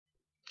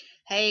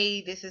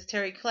Hey, this is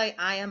Terry Clay.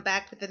 I am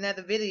back with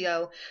another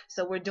video.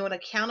 So we're doing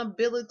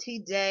accountability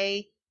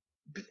day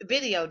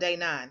video day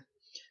 9.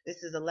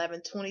 This is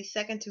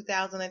 11/22nd,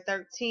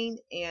 2013,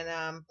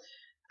 and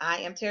I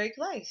am Terry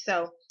Clay.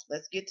 So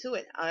let's get to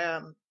it.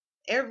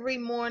 Every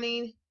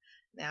morning,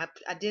 now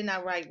I did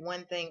not write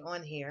one thing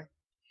on here.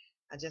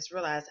 I just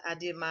realized I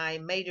did my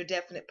major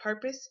definite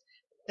purpose,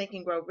 Think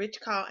and Grow Rich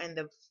call, and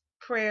the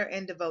prayer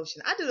and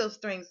devotion. I do those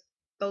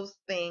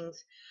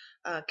things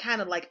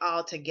kind of like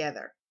all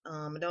together.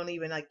 I don't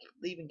even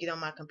get on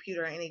my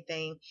computer or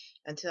anything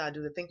until I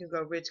do the Think and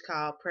Grow Rich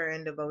call, prayer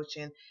and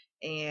devotion,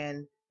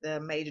 and the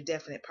major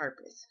definite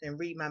purpose, and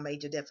read my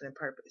major definite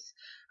purpose.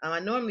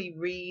 I normally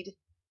read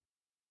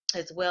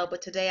as well,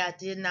 but today I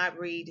did not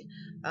read.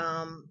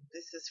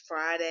 This is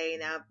Friday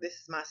now. This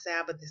is my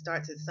Sabbath. It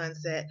starts at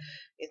sunset.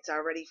 It's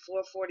already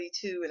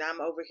 4:42, and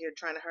I'm over here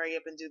trying to hurry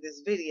up and do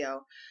this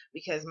video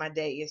because my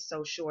day is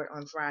so short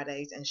on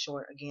Fridays and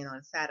short again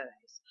on Saturdays.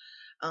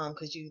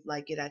 Because you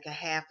get like a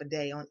half a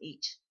day on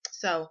each.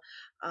 So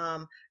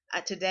um,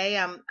 today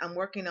I'm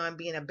working on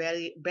being a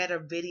better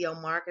video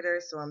marketer.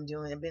 So I've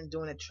been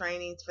doing a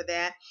trainings for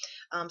that.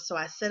 So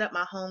I set up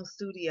my home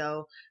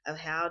studio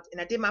and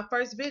I did my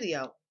first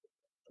video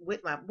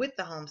with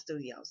the home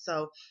studio.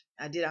 So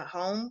I did a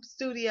home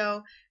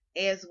studio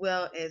as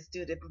well as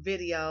do the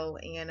video,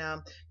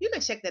 and you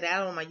can check that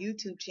out on my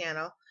YouTube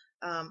channel.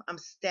 I'm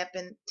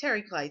stepping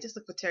Terry Clay. Just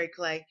look for Terry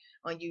Clay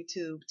on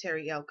YouTube,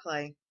 Terry L.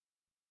 Clay,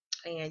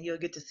 and you'll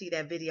get to see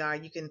that video. Or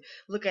you can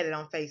look at it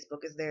on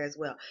Facebook. It's there as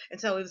well.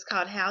 And so it was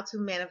called How to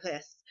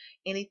Manifest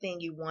Anything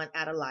You Want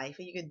Out of Life,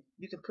 and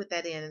you can put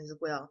that in as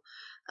well,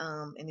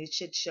 and it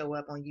should show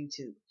up on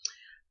YouTube.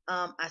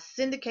 I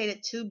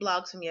syndicated 2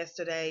 blogs from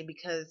yesterday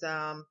because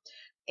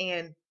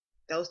and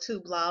those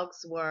 2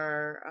 blogs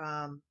were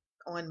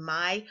on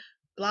my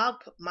blog,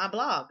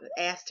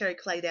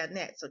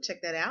 AskTerryClay.net. So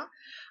check that out.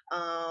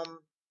 Um,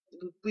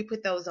 we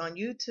put those on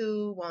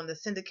YouTube, on the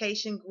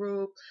syndication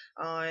group,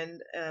 on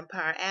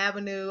Empire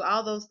Avenue,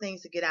 all those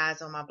things to get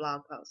eyes on my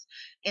blog posts.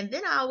 And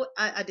then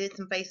I did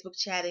some Facebook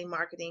chatting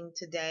marketing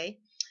today.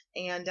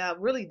 And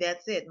really,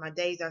 that's it. My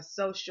days are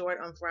so short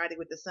on Friday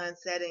with the sun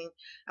setting.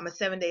 I'm a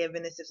 7-day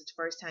Adventist. This is the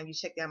first time you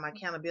checked out my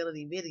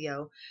accountability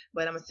video,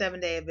 but I'm a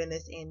 7-day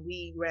Adventist, and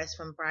we rest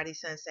from Friday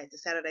sunset to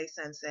Saturday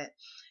sunset.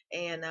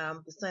 And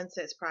the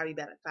sunset's probably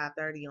about at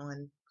 5:30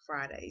 on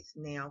Fridays.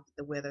 Now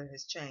the weather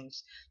has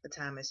changed, the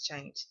time has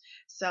changed.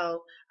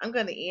 So I'm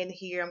going to end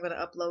here. I'm going to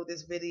upload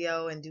this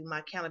video and do my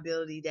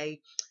accountability day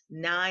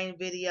 9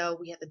 video.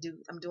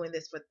 I'm doing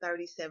this for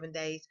 37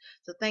 days.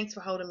 So thanks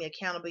for holding me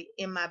accountable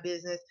in my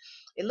business.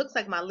 It looks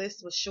like my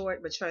list was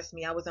short, but trust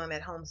me, I was on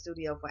that home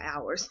studio for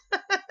hours.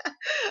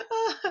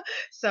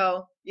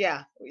 So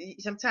yeah,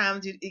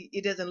 sometimes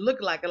it doesn't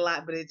look like a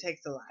lot, but it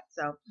takes a lot.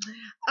 So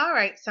all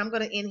right, so I'm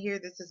going to end here.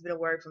 This has been a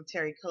word from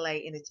Terry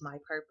Clay, and it's my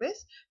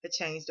purpose to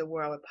change the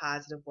world with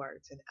positive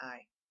words, and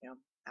I am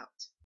out.